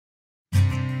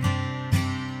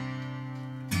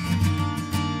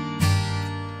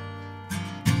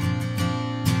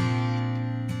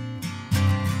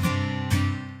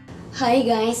Hi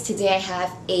guys, today I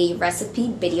have a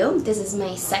recipe video. This is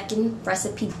my second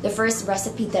recipe. The first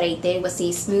recipe that I did was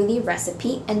a smoothie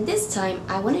recipe, and this time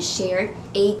I want to share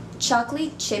a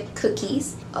chocolate chip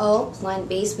cookies, all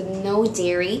plant-based with no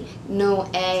dairy, no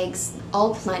eggs,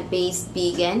 all plant-based,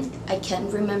 vegan. I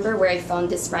can't remember where I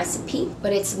found this recipe,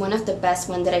 but it's one of the best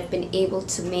ones that I've been able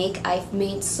to make. I've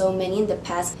made so many in the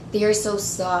past. They are so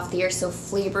soft, they are so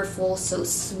flavorful, so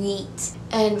sweet,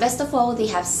 and best of all, they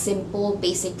have simple,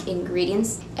 basic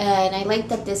ingredients. And I like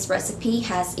that this recipe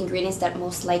has ingredients that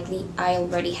most likely I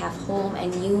already have home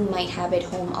and you might have it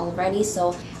home already.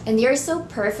 And they are so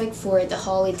perfect for the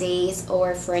holidays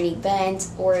or for an event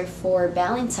or for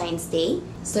Valentine's Day.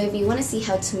 So if you want to see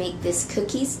how to make these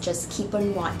cookies, just keep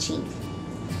on watching.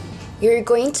 You're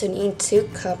going to need 2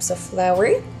 cups of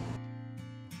flour,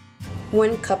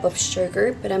 1 cup of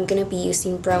sugar, but I'm going to be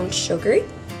using brown sugar,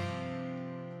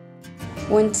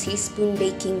 1 teaspoon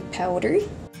baking powder,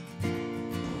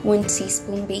 1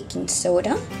 teaspoon baking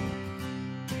soda,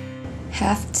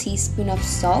 half teaspoon of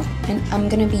salt, and I'm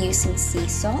gonna be using sea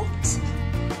salt,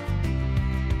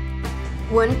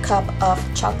 1 cup of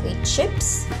chocolate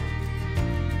chips,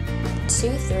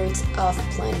 2/3 of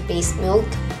plant-based milk.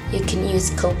 You can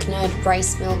use coconut,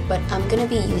 rice milk, but I'm gonna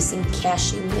be using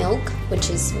cashew milk, which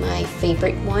is my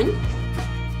favorite one,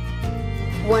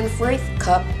 1/4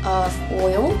 cup of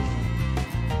oil,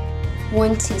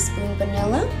 1 teaspoon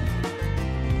vanilla,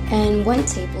 and 1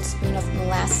 tablespoon of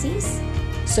molasses.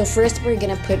 So first we're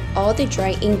gonna put all the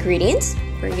dry ingredients.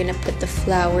 We're gonna put the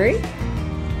flour,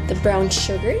 the brown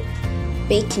sugar,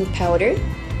 baking powder,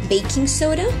 baking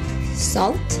soda,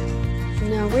 salt.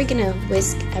 Now we're gonna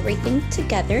whisk everything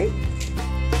together.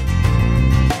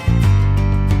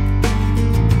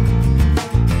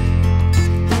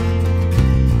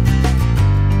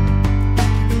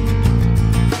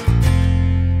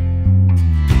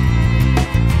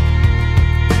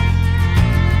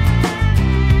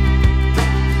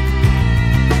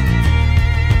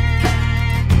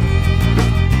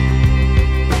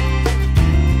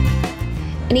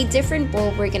 In a different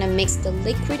bowl, we're gonna mix the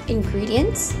liquid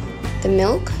ingredients, the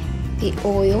milk, the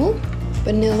oil,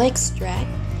 vanilla extract,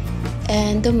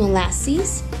 and the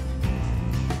molasses.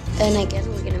 And again,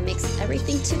 we're gonna mix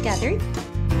everything together.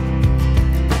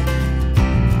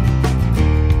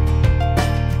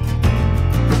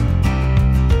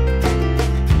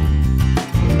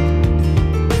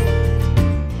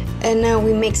 And now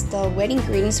we mix the wet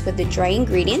ingredients with the dry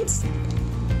ingredients.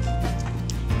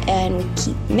 And we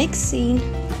keep mixing.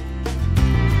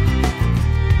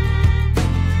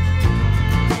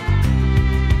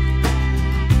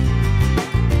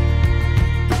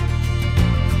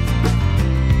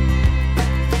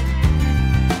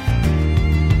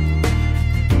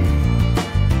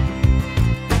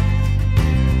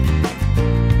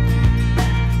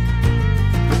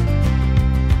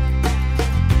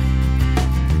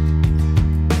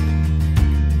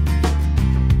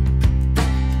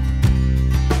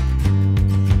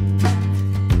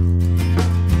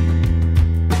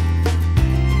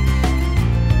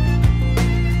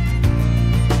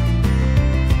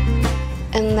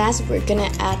 And last, we're gonna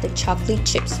add the chocolate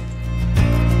chips.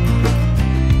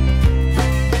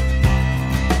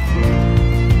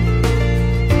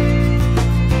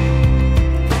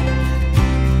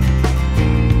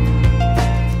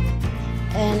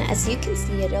 And as you can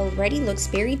see, it already looks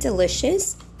very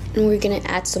delicious. And we're gonna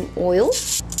add some oil.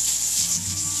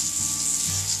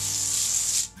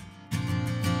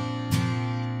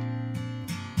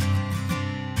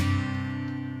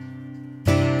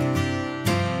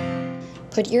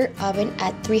 Put your oven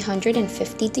at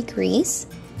 350 degrees.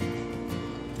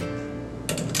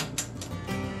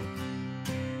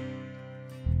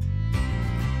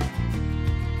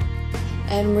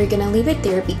 And we're gonna leave it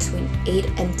there between 8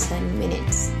 and 10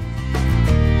 minutes.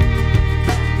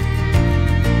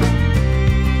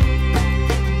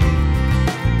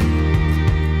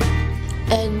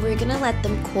 And we're gonna let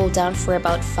them cool down for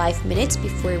about 5 minutes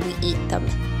before we eat them.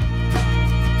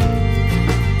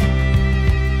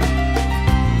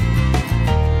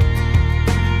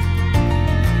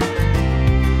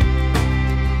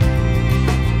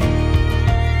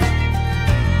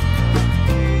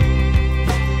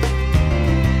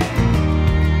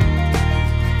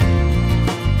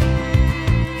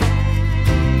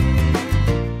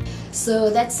 So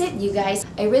that's it, you guys.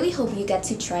 I really hope you get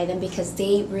to try them because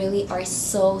they really are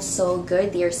so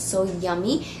good. They are so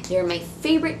yummy. They're my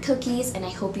favorite cookies and I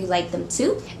hope you like them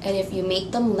too. And if you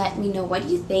make them, let me know what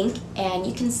you think, and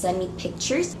you can send me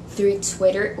pictures through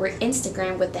Twitter or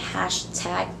Instagram with the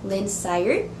hashtag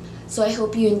LynSire. So I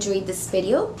hope you enjoyed this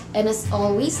video, and as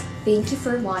always, thank you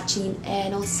for watching,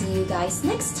 and I'll see you guys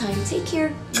next time. Take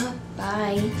care.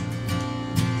 Bye.